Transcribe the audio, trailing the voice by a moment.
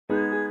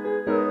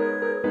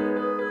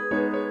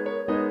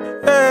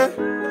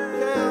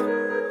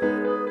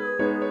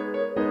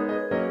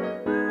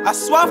I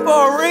swear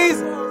for a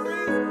reason.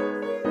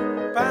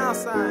 Pound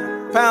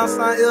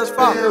sign is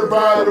fuck.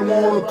 Everybody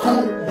wanna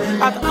Coop.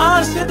 After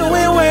all the shit that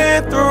we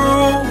went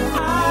through,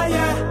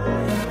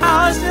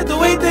 all the shit that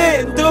we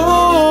didn't do,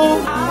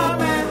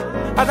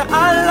 after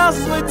all the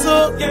losses we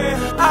took,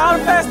 all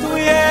the facts that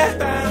we had,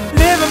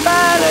 living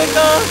by the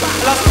gun,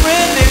 lost a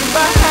real nigga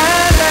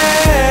behind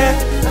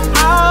that.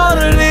 All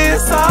of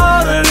this,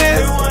 all of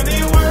this,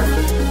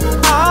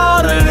 all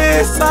of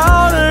this,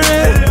 all of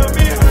this,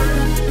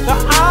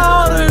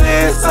 all of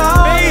this, all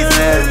of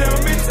this.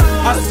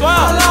 I swear I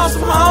lost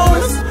some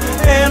homies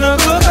in a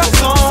good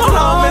some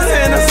homies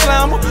in a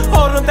slammer.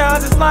 Hold them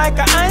down just like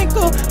an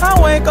ankle. I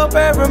wake up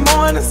every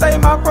morning, say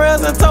my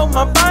prayers and told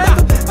my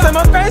Bible. Say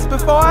my grace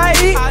before I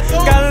eat.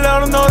 Gotta let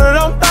them know that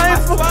I'm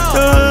thankful. The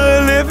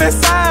hood live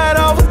inside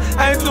of us.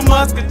 Ain't too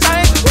much can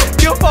change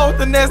it. You both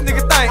the next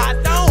nigga think.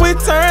 We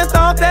turned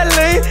off that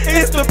lean.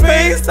 It's the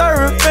beef,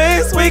 serving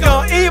fiends. We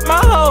gon' eat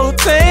my whole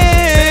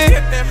team.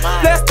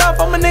 Let's stop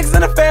all my niggas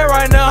in the fair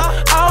right now.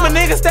 All my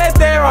niggas that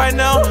there right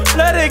now.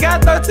 Bloody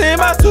got 13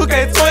 by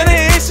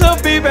 2K20. It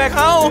should be back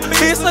home.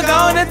 He's still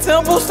going to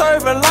Temple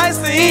serving lights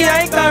and he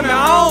ain't coming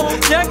home.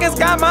 Youngest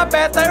got my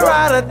back, they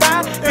ride or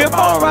die. If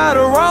I'm right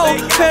or wrong,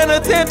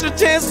 penitentiary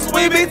chances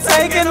we be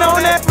taking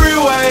on that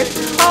freeway.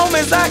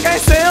 Homies, I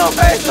can't see them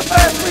face to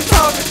face. We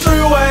talking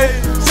three-way.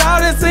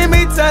 Shawty see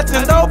me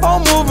touching dope,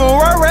 I'm moving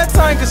word red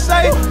tongue can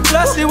shake.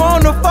 Plus she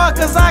wanna fuck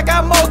cause I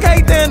got more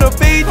cake than a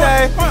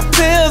BJ.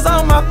 Tears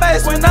on my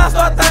face when I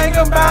start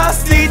thinking about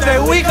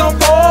CJ. We gon'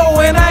 pour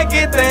when I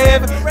get to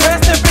heaven.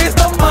 Rest in peace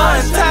to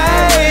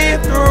Monte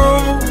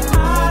through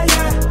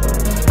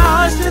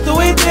all the shit that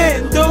we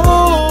didn't do.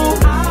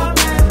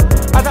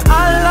 After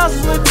all the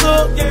losses we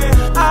took,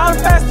 all the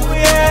facts that we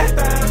had,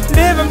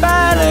 living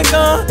by the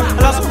gun, I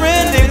lost some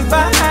real niggas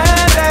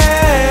behind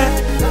that.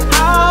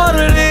 All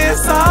of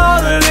this,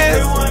 all of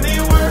this,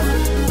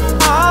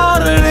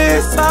 all of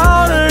this,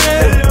 all of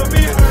this,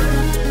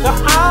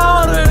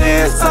 all of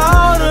this,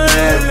 all of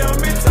this.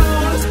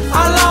 I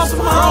lost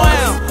some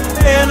homies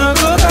in a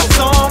good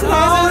storm.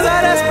 Is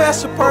that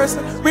special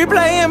person?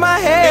 Replay in my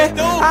head.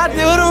 I did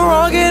the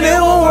wrong and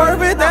it won't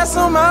worth it. That's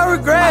on my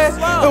regret.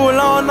 It was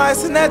long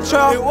nights in that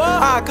truck.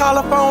 I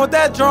call her phone with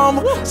that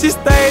drama. She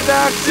stayed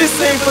there, she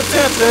seen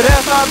potential.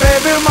 That's my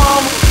baby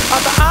mama.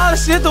 After all the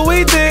shit that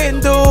we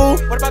didn't do.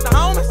 What about the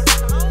homies?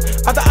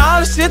 After all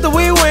the shit that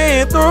we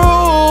went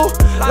through.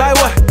 Like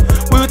what?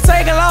 We were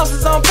taking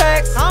losses on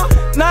packs,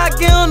 not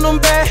giving them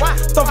back.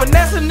 So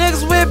finessing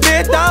niggas with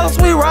big dollars,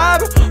 we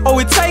robbing or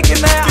we taking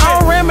that.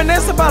 I'm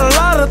reminiscing about a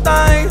lot of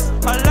things.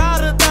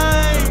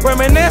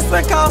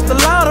 Reminiscing cost a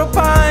lot of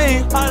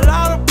pain.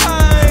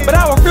 But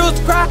I refuse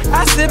to cry.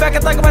 I sit back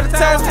and think about the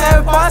times I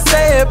had before I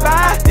say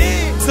bye.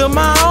 To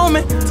my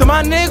homie, to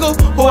my nigga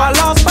who I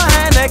lost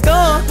behind that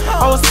gun.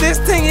 I was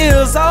 16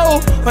 years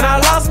old when I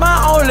lost my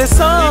only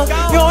son.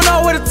 You don't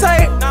know what it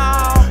take,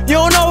 you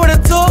don't know what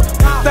it took.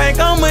 Think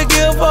I'ma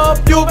give up,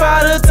 you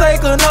bout to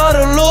take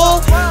another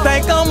look.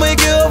 Think I'ma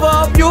give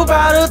up, you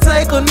bout to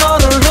take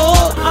another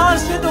look. All the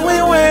shit that we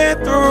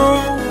went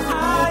through,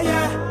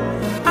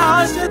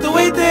 all the shit that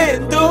we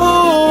didn't do.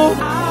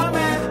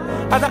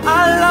 After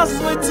all the losses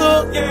we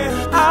took,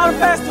 all the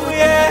facts that we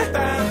had,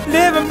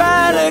 living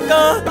by the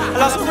gun, I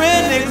lost some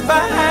real niggas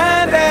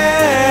behind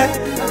that.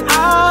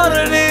 All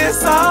of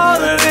this,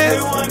 all of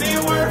this,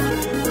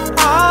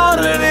 all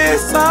of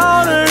this,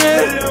 all of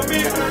this,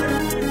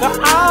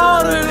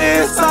 all of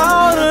this.